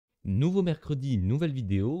Nouveau mercredi, nouvelle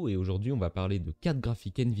vidéo et aujourd'hui on va parler de cartes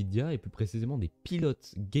graphiques Nvidia et plus précisément des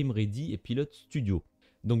pilotes Game Ready et pilotes Studio.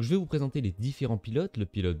 Donc je vais vous présenter les différents pilotes, le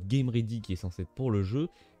pilote Game Ready qui est censé être pour le jeu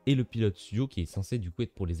et le pilote Studio qui est censé du coup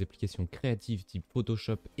être pour les applications créatives type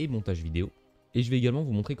Photoshop et montage vidéo. Et je vais également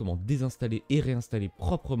vous montrer comment désinstaller et réinstaller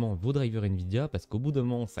proprement vos drivers Nvidia parce qu'au bout d'un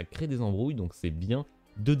moment ça crée des embrouilles donc c'est bien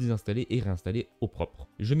de désinstaller et réinstaller au propre.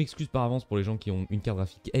 Je m'excuse par avance pour les gens qui ont une carte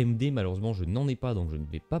graphique AMD, malheureusement je n'en ai pas donc je ne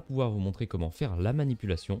vais pas pouvoir vous montrer comment faire la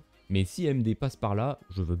manipulation. Mais si AMD passe par là,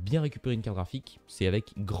 je veux bien récupérer une carte graphique, c'est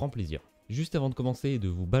avec grand plaisir. Juste avant de commencer et de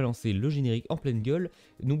vous balancer le générique en pleine gueule,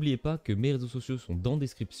 n'oubliez pas que mes réseaux sociaux sont dans la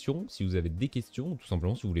description. Si vous avez des questions ou tout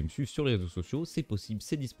simplement si vous voulez me suivre sur les réseaux sociaux, c'est possible,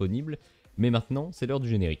 c'est disponible. Mais maintenant, c'est l'heure du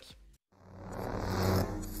générique.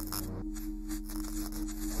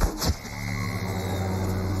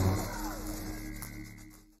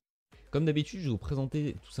 Comme d'habitude, je vais vous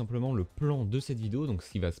présenter tout simplement le plan de cette vidéo, donc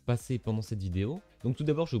ce qui va se passer pendant cette vidéo. Donc tout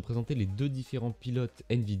d'abord, je vais vous présenter les deux différents pilotes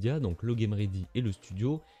Nvidia, donc le Game Ready et le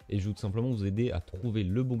Studio, et je vais tout simplement vous aider à trouver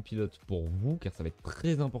le bon pilote pour vous, car ça va être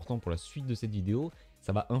très important pour la suite de cette vidéo.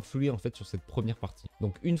 Ça va influer en fait sur cette première partie.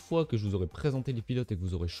 Donc une fois que je vous aurai présenté les pilotes et que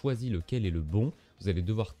vous aurez choisi lequel est le bon, vous allez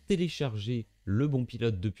devoir télécharger le bon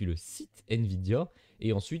pilote depuis le site Nvidia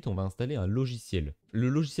et ensuite on va installer un logiciel. Le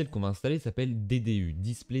logiciel qu'on va installer s'appelle DDU,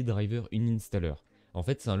 Display Driver Uninstaller. En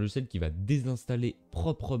fait c'est un logiciel qui va désinstaller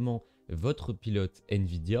proprement votre pilote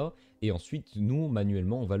Nvidia et ensuite nous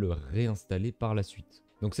manuellement on va le réinstaller par la suite.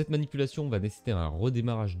 Donc cette manipulation va nécessiter un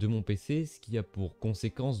redémarrage de mon PC, ce qui a pour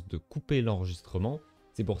conséquence de couper l'enregistrement.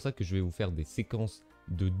 C'est pour ça que je vais vous faire des séquences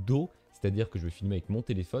de dos, c'est-à-dire que je vais filmer avec mon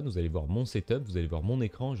téléphone, vous allez voir mon setup, vous allez voir mon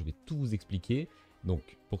écran, je vais tout vous expliquer.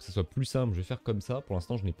 Donc pour que ce soit plus simple, je vais faire comme ça. Pour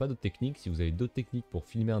l'instant, je n'ai pas d'autres techniques. Si vous avez d'autres techniques pour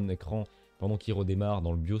filmer un écran pendant qu'il redémarre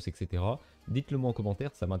dans le BIOS, etc., dites-le moi en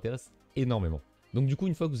commentaire, ça m'intéresse énormément. Donc du coup,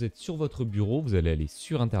 une fois que vous êtes sur votre bureau, vous allez aller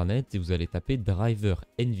sur internet et vous allez taper driver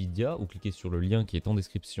Nvidia ou cliquer sur le lien qui est en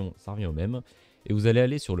description, ça revient au même. Et vous allez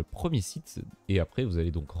aller sur le premier site et après vous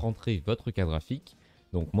allez donc rentrer votre carte graphique.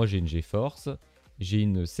 Donc moi j'ai une GeForce, j'ai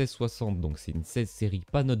une 1660, donc c'est une 16 série,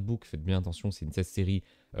 pas notebook, faites bien attention, c'est une 16 série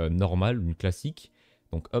normale, une classique.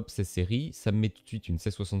 Donc hop, 16 série, ça me met tout de suite une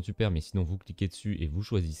 1660 Super, mais sinon vous cliquez dessus et vous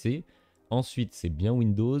choisissez. Ensuite c'est bien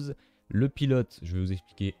Windows. Le pilote, je vais vous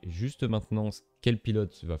expliquer juste maintenant quel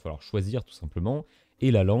pilote il va falloir choisir tout simplement.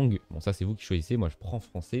 Et la langue, bon ça c'est vous qui choisissez, moi je prends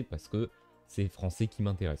français parce que c'est français qui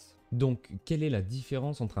m'intéresse. Donc quelle est la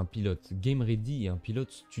différence entre un pilote Game Ready et un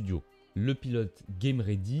pilote Studio? Le pilote Game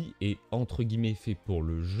Ready est entre guillemets fait pour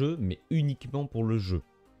le jeu, mais uniquement pour le jeu.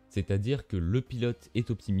 C'est-à-dire que le pilote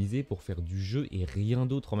est optimisé pour faire du jeu et rien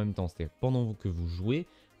d'autre en même temps. C'est-à-dire pendant que vous jouez,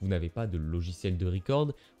 vous n'avez pas de logiciel de record,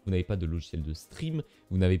 vous n'avez pas de logiciel de stream,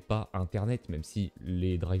 vous n'avez pas internet, même si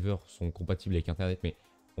les drivers sont compatibles avec internet, mais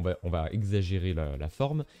on va exagérer la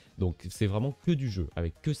forme. Donc c'est vraiment que du jeu,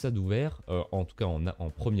 avec que ça d'ouvert, en tout cas en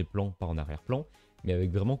premier plan, pas en arrière-plan, mais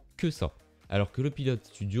avec vraiment que ça. Alors que le pilote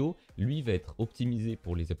studio, lui, va être optimisé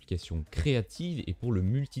pour les applications créatives et pour le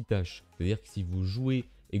multitâche. C'est-à-dire que si vous jouez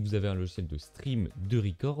et que vous avez un logiciel de stream, de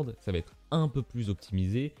record, ça va être un peu plus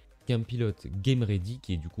optimisé qu'un pilote Game Ready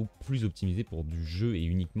qui est du coup plus optimisé pour du jeu et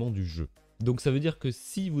uniquement du jeu. Donc ça veut dire que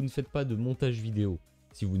si vous ne faites pas de montage vidéo,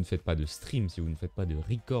 si vous ne faites pas de stream, si vous ne faites pas de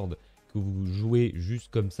record, que vous jouez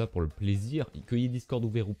juste comme ça pour le plaisir, qu'il y ait Discord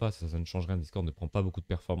ouvert ou pas, ça ne change rien, Discord ne prend pas beaucoup de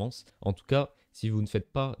performance. En tout cas, si vous ne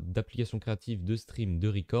faites pas d'application créative, de stream, de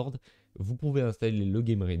record, vous pouvez installer le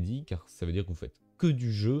Game Ready car ça veut dire que vous faites que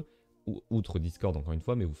du jeu, outre Discord encore une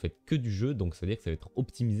fois, mais vous faites que du jeu, donc ça veut dire que ça va être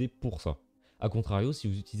optimisé pour ça. A contrario, si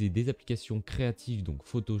vous utilisez des applications créatives, donc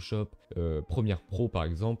Photoshop, Premiere Pro par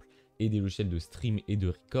exemple, et des logiciels de stream et de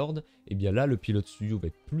record, et bien là le pilote studio va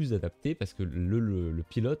être plus adapté parce que le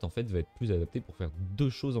pilote en fait va être plus adapté pour faire deux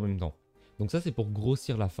choses en même temps. Donc ça c'est pour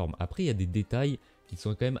grossir la forme. Après il y a des détails qui sont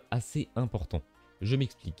quand même assez importants. Je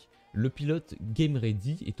m'explique. Le pilote Game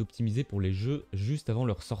Ready est optimisé pour les jeux juste avant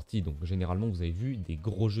leur sortie. Donc généralement vous avez vu des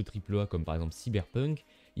gros jeux AAA comme par exemple Cyberpunk,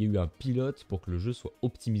 il y a eu un pilote pour que le jeu soit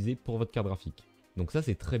optimisé pour votre carte graphique. Donc ça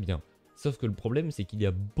c'est très bien. Sauf que le problème c'est qu'il y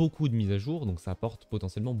a beaucoup de mises à jour, donc ça apporte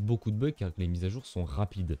potentiellement beaucoup de bugs car les mises à jour sont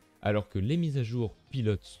rapides. Alors que les mises à jour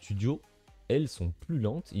Pilote Studio, elles sont plus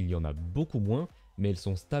lentes, il y en a beaucoup moins, mais elles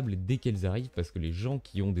sont stables dès qu'elles arrivent parce que les gens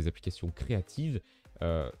qui ont des applications créatives,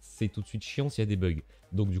 c'est tout de suite chiant s'il y a des bugs.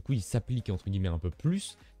 Donc du coup ils s'appliquent entre guillemets un peu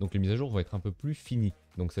plus, donc les mises à jour vont être un peu plus finies.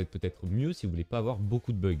 Donc ça va être peut-être mieux si vous voulez pas avoir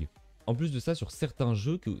beaucoup de bugs. En plus de ça, sur certains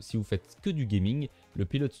jeux, si vous faites que du gaming, le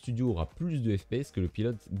pilote studio aura plus de FPS que le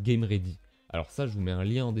pilote Game Ready. Alors ça, je vous mets un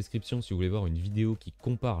lien en description si vous voulez voir une vidéo qui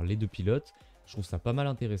compare les deux pilotes. Je trouve ça pas mal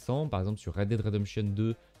intéressant. Par exemple, sur Red Dead Redemption 2,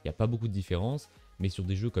 il n'y a pas beaucoup de différence. mais sur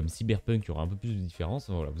des jeux comme Cyberpunk, il y aura un peu plus de différence.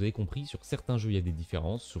 Voilà, vous avez compris, sur certains jeux, il y a des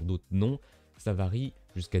différences, sur d'autres, non. Ça varie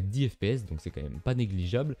jusqu'à 10 FPS, donc c'est quand même pas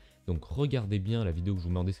négligeable. Donc regardez bien la vidéo que je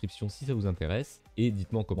vous mets en description si ça vous intéresse, et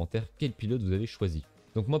dites-moi en commentaire quel pilote vous avez choisi.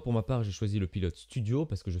 Donc moi, pour ma part, j'ai choisi le pilote studio,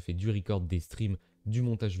 parce que je fais du record, des streams, du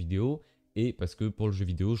montage vidéo, et parce que pour le jeu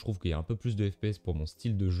vidéo, je trouve qu'il y a un peu plus de FPS pour mon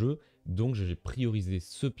style de jeu, donc j'ai priorisé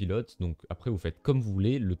ce pilote. Donc après, vous faites comme vous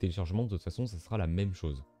voulez, le téléchargement de toute façon, ça sera la même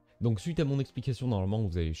chose. Donc suite à mon explication, normalement,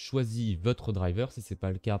 vous avez choisi votre driver. Si ce n'est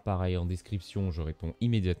pas le cas, pareil, en description, je réponds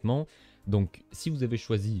immédiatement. Donc si vous avez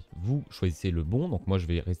choisi, vous choisissez le bon. Donc moi, je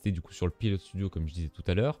vais rester du coup sur le pilote studio comme je disais tout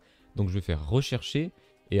à l'heure. Donc je vais faire rechercher,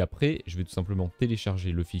 et après, je vais tout simplement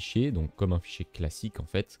télécharger le fichier, donc comme un fichier classique en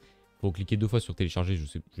fait. Il faut cliquer 2 fois sur télécharger,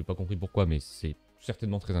 je n'ai pas compris pourquoi, mais c'est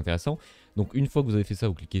certainement très intéressant. Donc une fois que vous avez fait ça,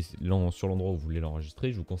 vous cliquez sur l'endroit où vous voulez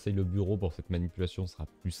l'enregistrer. Je vous conseille le bureau pour cette manipulation, ce sera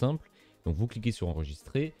plus simple. Donc vous cliquez sur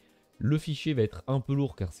enregistrer. Le fichier va être un peu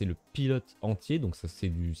lourd car c'est le pilote entier, donc ça c'est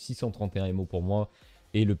du 631 MO pour moi.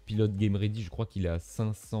 Et le pilote Game Ready, je crois qu'il est à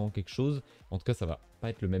 500 quelque chose. En tout cas, ça va pas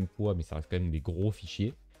être le même poids, mais ça reste quand même des gros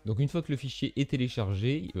fichiers. Donc une fois que le fichier est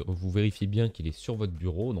téléchargé, vous vérifiez bien qu'il est sur votre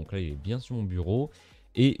bureau. Donc là, il est bien sur mon bureau.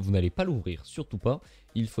 Et vous n'allez pas l'ouvrir, surtout pas.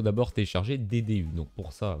 Il faut d'abord télécharger DDU. Donc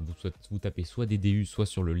pour ça, vous tapez soit DDU, soit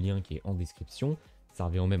sur le lien qui est en description. Ça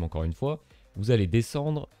revient au même encore une fois. Vous allez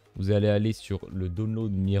descendre. Vous allez aller sur le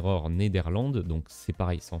Download Mirror Nederland, donc c'est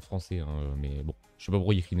pareil, c'est en français, hein, mais bon, je sais pas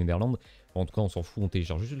pourquoi il écrit Nederland. En tout cas, on s'en fout, on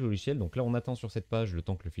télécharge juste le logiciel. Donc là, on attend sur cette page le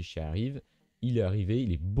temps que le fichier arrive. Il est arrivé,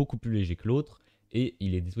 il est beaucoup plus léger que l'autre et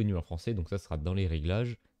il est disponible en français, donc ça sera dans les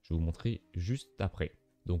réglages. Je vais vous montrer juste après.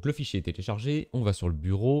 Donc le fichier est téléchargé, on va sur le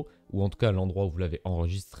bureau, ou en tout cas l'endroit où vous l'avez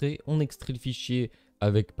enregistré. On extrait le fichier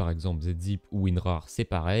avec par exemple ZZip ou WinRAR, c'est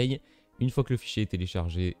pareil. Une fois que le fichier est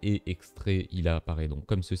téléchargé et extrait, il apparaît donc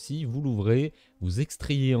comme ceci. Vous l'ouvrez, vous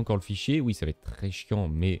extrayez encore le fichier. Oui, ça va être très chiant,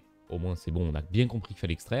 mais au moins c'est bon, on a bien compris qu'il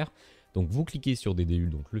fallait extraire. Donc vous cliquez sur DDU,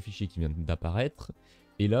 donc le fichier qui vient d'apparaître.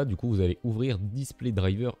 Et là, du coup, vous allez ouvrir Display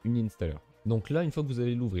Driver Uninstaller. Donc là, une fois que vous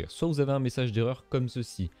allez l'ouvrir, soit vous avez un message d'erreur comme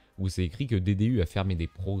ceci, où c'est écrit que DDU a fermé des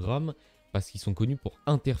programmes parce qu'ils sont connus pour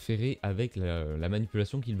interférer avec la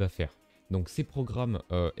manipulation qu'il va faire. Donc ces programmes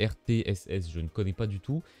RTSS, je ne connais pas du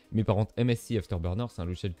tout, mais par contre MSI Afterburner, c'est un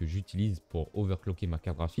logiciel que j'utilise pour overclocker ma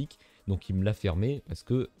carte graphique, donc il me l'a fermé parce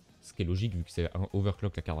que, ce qui est logique vu que c'est un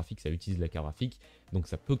overclock la carte graphique, ça utilise la carte graphique, donc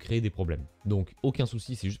ça peut créer des problèmes. Donc aucun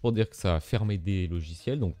souci, c'est juste pour dire que ça a fermé des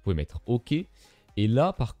logiciels, donc vous pouvez mettre OK. Et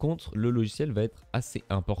là par contre, le logiciel va être assez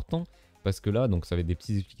important, parce que là, donc ça va être des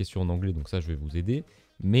petites explications en anglais, donc ça je vais vous aider,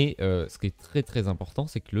 mais ce qui est très très important,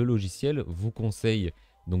 c'est que le logiciel vous conseille.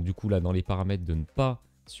 Donc du coup là dans les paramètres de ne pas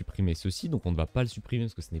supprimer ceci, donc on ne va pas le supprimer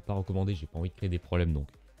parce que ce n'est pas recommandé, j'ai pas envie de créer des problèmes, donc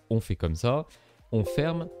on fait comme ça, on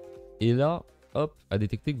ferme, et là, hop, à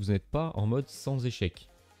détecter que vous n'êtes pas en mode sans échec.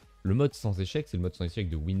 Le mode sans échec, c'est le mode sans échec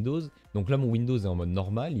de Windows, donc là mon Windows est en mode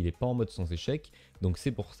normal, il n'est pas en mode sans échec, donc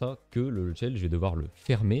c'est pour ça que le logiciel, je vais devoir le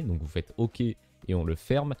fermer, donc vous faites OK et on le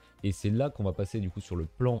ferme, et c'est là qu'on va passer du coup sur le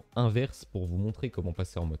plan inverse pour vous montrer comment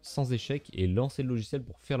passer en mode sans échec et lancer le logiciel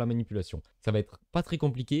pour faire la manipulation. Ça va être pas très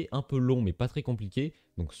compliqué, un peu long mais pas très compliqué,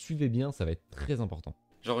 donc suivez bien, ça va être très important.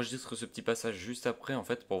 J'enregistre ce petit passage juste après en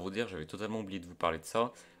fait pour vous dire, j'avais totalement oublié de vous parler de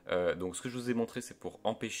ça. Donc ce que je vous ai montré c'est pour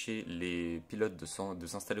empêcher les pilotes de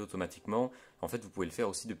s'installer automatiquement. En fait vous pouvez le faire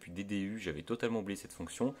aussi depuis DDU, j'avais totalement oublié cette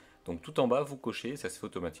fonction. Donc tout en bas vous cochez, ça se fait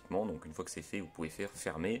automatiquement. Donc une fois que c'est fait vous pouvez faire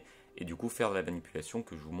fermer et du coup faire la manipulation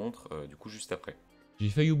que je vous montre du coup juste après. J'ai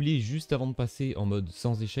failli oublier juste avant de passer en mode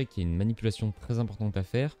sans échec, il y a une manipulation très importante à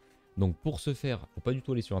faire. Donc pour ce faire, faut pas du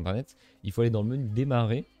tout aller sur internet, il faut aller dans le menu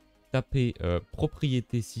démarrer, taper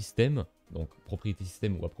propriété système, donc propriété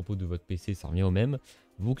système ou à propos de votre PC, ça revient au même.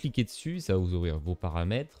 Vous cliquez dessus, ça va vous ouvrir vos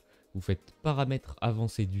paramètres, vous faites paramètres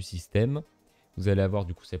avancés du système, vous allez avoir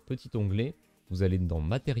du coup ce petit onglet, vous allez dans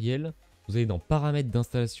matériel, vous allez dans paramètres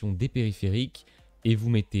d'installation des périphériques et vous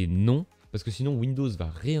mettez non. Parce que sinon Windows va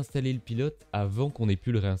réinstaller le pilote avant qu'on ait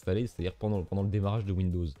pu le réinstaller, c'est-à-dire pendant le démarrage de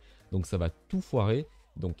Windows. Donc ça va tout foirer,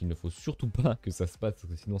 donc il ne faut surtout pas que ça se passe,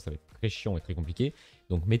 parce que sinon ça va être très chiant et très compliqué.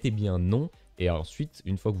 Donc mettez bien non, et ensuite,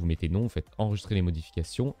 une fois que vous mettez non, vous faites enregistrer les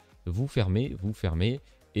modifications, vous fermez,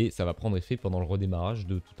 et ça va prendre effet pendant le redémarrage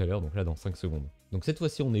de tout à l'heure, donc là dans 5 secondes. Donc cette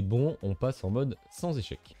fois-ci on est bon, on passe en mode sans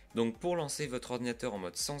échec. Donc pour lancer votre ordinateur en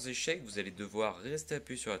mode sans échec, vous allez devoir rester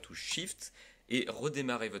appuyé sur la touche Shift et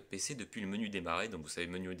redémarrer votre PC depuis le menu démarrer. Donc vous savez,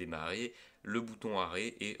 menu démarrer, le bouton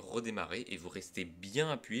arrêt et redémarrer, et vous restez bien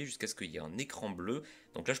appuyé jusqu'à ce qu'il y ait un écran bleu.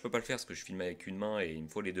 Donc là je peux pas le faire parce que je filme avec une main et il me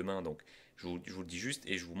faut les deux mains, donc je vous le dis juste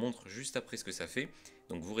et je vous montre juste après ce que ça fait.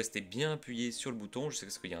 Donc vous restez bien appuyé sur le bouton jusqu'à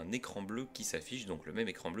ce qu'il y ait un écran bleu qui s'affiche, donc le même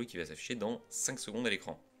écran bleu qui va s'afficher dans 5 secondes à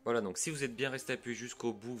l'écran. Voilà, donc si vous êtes bien resté appuyé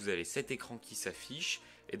jusqu'au bout, vous avez cet écran qui s'affiche.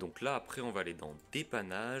 Et donc là, après, on va aller dans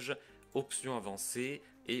dépannage, options avancées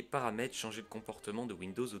et paramètres, changer le comportement de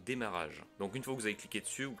Windows au démarrage. Donc une fois que vous avez cliqué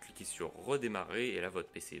dessus, vous cliquez sur redémarrer et là, votre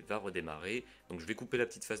PC va redémarrer. Donc je vais couper la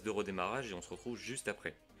petite phase de redémarrage et on se retrouve juste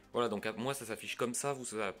après. Voilà, donc moi ça s'affiche comme ça, vous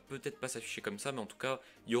ça va peut-être pas s'afficher comme ça, mais en tout cas,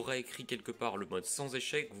 il y aura écrit quelque part le mode sans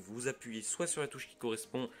échec, vous appuyez soit sur la touche qui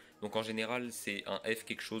correspond, donc en général c'est un F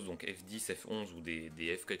quelque chose, donc F10, F11 ou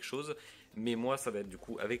des F quelque chose, mais moi ça va être du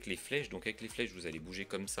coup avec les flèches, donc avec les flèches vous allez bouger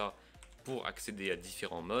comme ça pour accéder à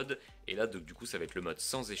différents modes, et là du coup ça va être le mode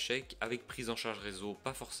sans échec, avec prise en charge réseau,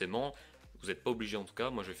 pas forcément. Vous n'êtes pas obligé en tout cas,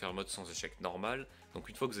 moi je vais faire le mode sans échec normal. Donc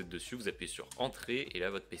une fois que vous êtes dessus, vous appuyez sur entrée et là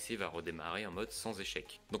votre PC va redémarrer en mode sans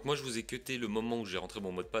échec. Donc moi je vous ai cuté le moment où j'ai rentré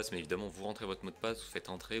mon mot de passe, mais évidemment vous rentrez votre mot de passe, vous faites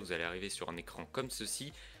entrer, vous allez arriver sur un écran comme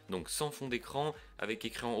ceci. Donc sans fond d'écran, avec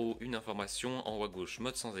écrit en haut une information, en haut à gauche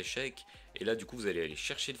mode sans échec. Et là du coup vous allez aller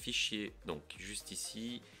chercher le fichier, donc juste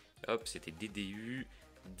ici, hop c'était DDU,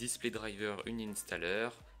 display driver uninstaller.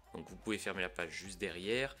 Donc vous pouvez fermer la page juste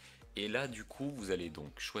derrière. Et là du coup vous allez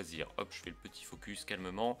donc choisir, hop je fais le petit focus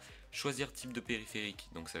calmement, choisir type de périphérique,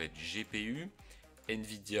 donc ça va être GPU,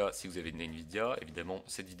 Nvidia si vous avez une Nvidia, évidemment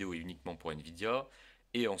cette vidéo est uniquement pour Nvidia,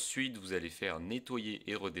 et ensuite vous allez faire nettoyer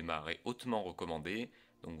et redémarrer hautement recommandé,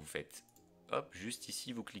 donc vous faites hop juste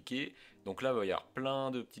ici vous cliquez, donc là il va y avoir plein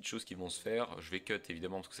de petites choses qui vont se faire, je vais cut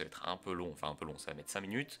évidemment parce que ça va être un peu long, ça va mettre 5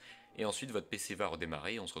 minutes, et ensuite votre PC va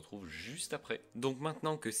redémarrer et on se retrouve juste après. Donc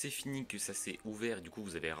maintenant que c'est fini, que ça s'est ouvert et du coup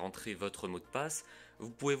vous avez rentré votre mot de passe, vous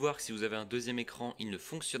pouvez voir que si vous avez un deuxième écran, il ne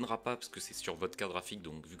fonctionnera pas parce que c'est sur votre carte graphique,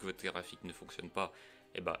 donc vu que votre carte graphique ne fonctionne pas,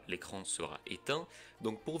 eh ben, l'écran sera éteint.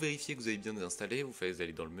 Donc pour vérifier que vous avez bien désinstallé, vous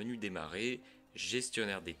allez dans le menu démarrer,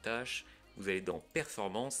 gestionnaire des tâches, vous allez dans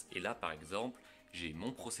performance et là par exemple, j'ai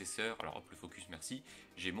mon processeur, alors hop le focus merci,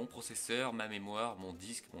 j'ai mon processeur, ma mémoire, mon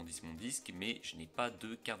disque, mais je n'ai pas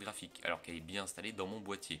de carte graphique, alors qu'elle est bien installée dans mon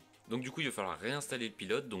boîtier. Donc du coup il va falloir réinstaller le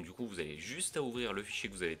pilote, donc du coup vous avez juste à ouvrir le fichier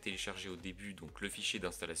que vous avez téléchargé au début, donc le fichier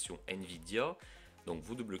d'installation Nvidia. Donc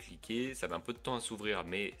vous double-cliquez, ça met un peu de temps à s'ouvrir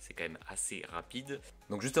mais c'est quand même assez rapide.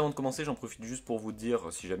 Donc juste avant de commencer, j'en profite juste pour vous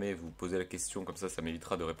dire, si jamais vous posez la question, comme ça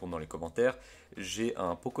m'évitera de répondre dans les commentaires. J'ai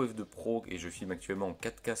un Poco F2 Pro et je filme actuellement en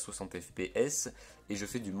 4K 60 fps et je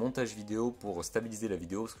fais du montage vidéo pour stabiliser la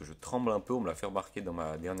vidéo parce que je tremble un peu, on me l'a fait remarquer dans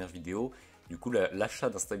ma dernière vidéo. Du coup l'achat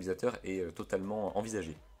d'un stabilisateur est totalement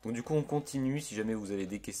envisagé. Donc du coup on continue, si jamais vous avez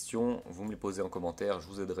des questions, vous me les posez en commentaire, je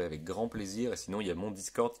vous aiderai avec grand plaisir. Et sinon il y a mon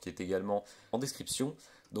Discord qui est également en description.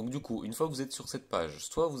 Donc du coup, une fois que vous êtes sur cette page,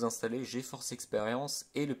 soit vous installez GeForce Experience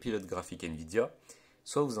et le pilote graphique Nvidia,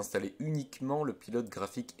 soit vous installez uniquement le pilote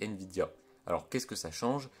graphique Nvidia. Alors qu'est-ce que ça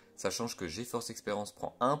change? Ça change que GeForce Experience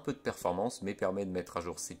prend un peu de performance mais permet de mettre à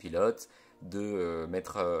jour ses pilotes, de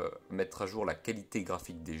mettre à jour la qualité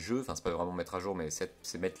graphique des jeux, enfin c'est pas vraiment mettre à jour mais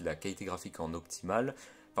c'est mettre la qualité graphique en optimal.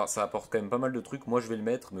 Enfin ça apporte quand même pas mal de trucs, moi je vais le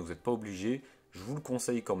mettre mais vous n'êtes pas obligé, je vous le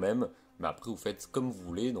conseille quand même, mais après vous faites comme vous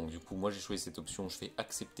voulez. Donc du coup moi j'ai choisi cette option, je fais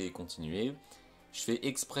accepter et continuer. Je fais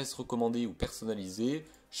express recommandé ou personnalisé,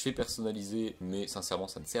 je fais personnalisé mais sincèrement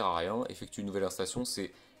ça ne sert à rien. Effectuer une nouvelle installation,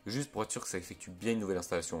 c'est juste pour être sûr que ça effectue bien une nouvelle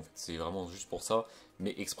installation en fait, c'est vraiment juste pour ça,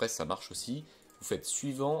 mais express ça marche aussi. Vous faites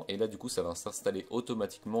suivant et là du coup ça va s'installer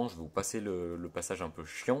automatiquement, je vais vous passer le passage un peu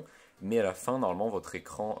chiant, mais à la fin normalement votre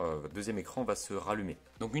deuxième écran va se rallumer.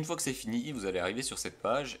 Donc une fois que c'est fini, vous allez arriver sur cette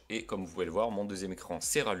page et comme vous pouvez le voir, mon deuxième écran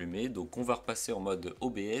s'est rallumé, donc on va repasser en mode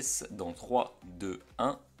OBS dans 3, 2,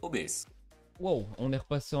 1, OBS. Wow, on est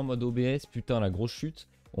repassé en mode OBS, putain la grosse chute.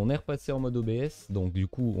 On est repassé en mode OBS, donc du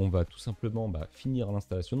coup on va tout simplement finir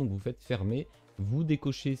l'installation. Donc vous faites fermer, vous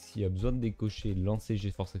décochez s'il y a besoin de décocher, lancer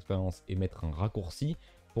GeForce Experience et mettre un raccourci.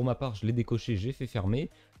 Pour ma part je l'ai décoché, j'ai fait fermer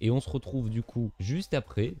et on se retrouve du coup juste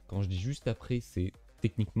après. Quand je dis juste après, c'est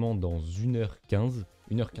techniquement dans 1h15.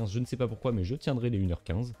 1h15, je ne sais pas pourquoi mais je tiendrai les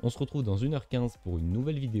 1h15. On se retrouve dans 1h15 pour une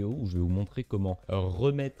nouvelle vidéo où je vais vous montrer comment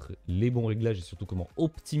remettre les bons réglages et surtout comment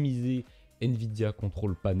optimiser Nvidia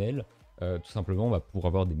Control Panel, tout simplement pour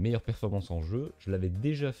avoir des meilleures performances en jeu. Je l'avais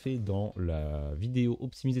déjà fait dans la vidéo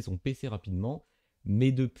optimiser son PC rapidement,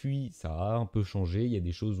 mais depuis ça a un peu changé, il y a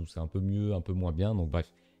des choses où c'est un peu mieux, un peu moins bien, donc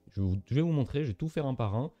bref, je vais vous montrer, je vais tout faire un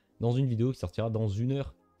par un dans une vidéo qui sortira dans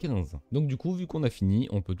 1h15. Donc du coup, vu qu'on a fini,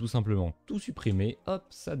 on peut tout simplement tout supprimer, hop,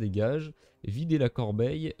 ça dégage, vider la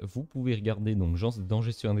corbeille, vous pouvez regarder donc dans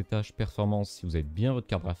gestion des tâches, performance, si vous avez bien votre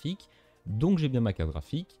carte graphique, donc j'ai bien ma carte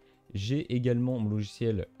graphique. J'ai également mon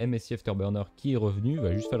logiciel MSI Afterburner qui est revenu, il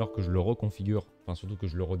va juste falloir que je le reconfigure, enfin surtout que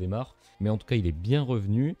je le redémarre, mais en tout cas il est bien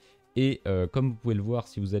revenu. Et comme vous pouvez le voir,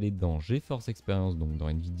 si vous allez dans GeForce Experience, donc dans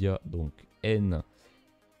Nvidia, donc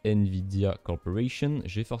Nvidia Corporation,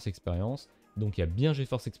 GeForce Experience, Donc il y a bien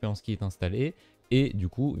GeForce Experience qui est installé. Et du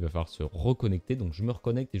coup, il va falloir se reconnecter. Donc je me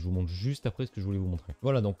reconnecte et je vous montre juste après ce que je voulais vous montrer.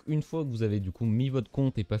 Voilà, donc une fois que vous avez du coup mis votre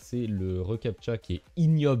compte et passé le reCAPTCHA qui est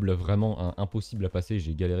ignoble, vraiment impossible à passer,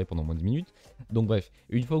 j'ai galéré pendant moins de 10 minutes. Donc bref,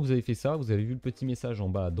 une fois que vous avez fait ça, vous avez vu le petit message en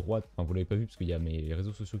bas à droite. Enfin, vous l'avez pas vu parce qu'il y a mes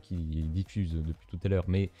réseaux sociaux qui diffusent depuis tout à l'heure.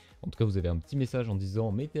 Mais en tout cas, vous avez un petit message en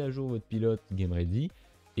disant mettez à jour votre pilote Game Ready.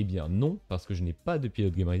 Eh bien non, parce que je n'ai pas de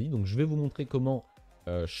pilote Game Ready. Donc je vais vous montrer comment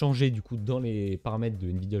changer du coup dans les paramètres de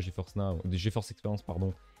Nvidia GeForce Now, de GeForce Experience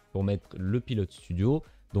pardon, pour mettre le pilote studio.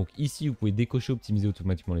 Donc ici vous pouvez décocher optimiser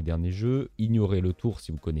automatiquement les derniers jeux, ignorer le tour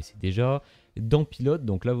si vous connaissez déjà. Dans pilote,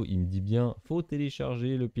 donc là il me dit bien faut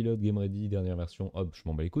télécharger le pilote Game Ready dernière version, hop je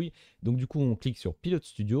m'en bats les couilles. Donc du coup on clique sur pilote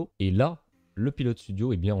studio et là le pilote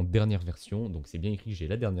studio est bien en dernière version, donc c'est bien écrit que j'ai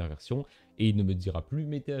la dernière version, et il ne me dira plus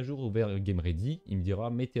mettez à jour vers Game Ready, il me dira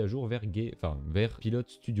mettez à jour vers, vers pilote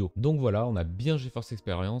studio. Donc voilà, on a bien GeForce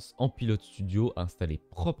Experience en pilote studio installé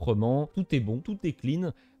proprement, tout est bon, tout est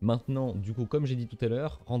clean. Maintenant, du coup, comme j'ai dit tout à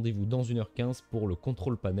l'heure, rendez-vous dans 1h15 pour le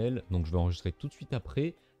contrôle panel, donc je vais enregistrer tout de suite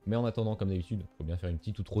après, mais en attendant, comme d'habitude, il faut bien faire une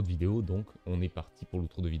petite outro de vidéo, donc on est parti pour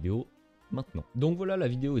l'outro de vidéo. Maintenant. Donc voilà, la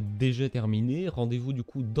vidéo est déjà terminée. Rendez-vous du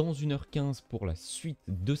coup dans 1h15 pour la suite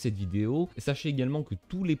de cette vidéo. Sachez également que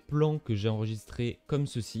tous les plans que j'ai enregistrés comme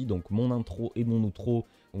ceci, donc mon intro et mon outro,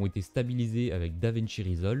 ont été stabilisés avec DaVinci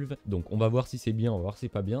Resolve. Donc on va voir si c'est bien, on va voir si c'est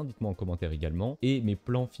pas bien. Dites-moi en commentaire également. Et mes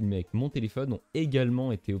plans filmés avec mon téléphone ont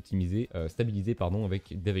également été optimisés, stabilisés pardon,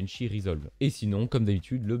 avec DaVinci Resolve. Et sinon, comme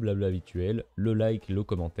d'habitude, le blabla habituel, le like, le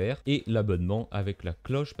commentaire et l'abonnement avec la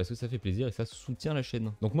cloche parce que ça fait plaisir et ça soutient la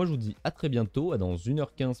chaîne. Donc moi je vous dis à très bientôt, à dans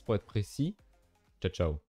 1h15 pour être précis. Ciao ciao.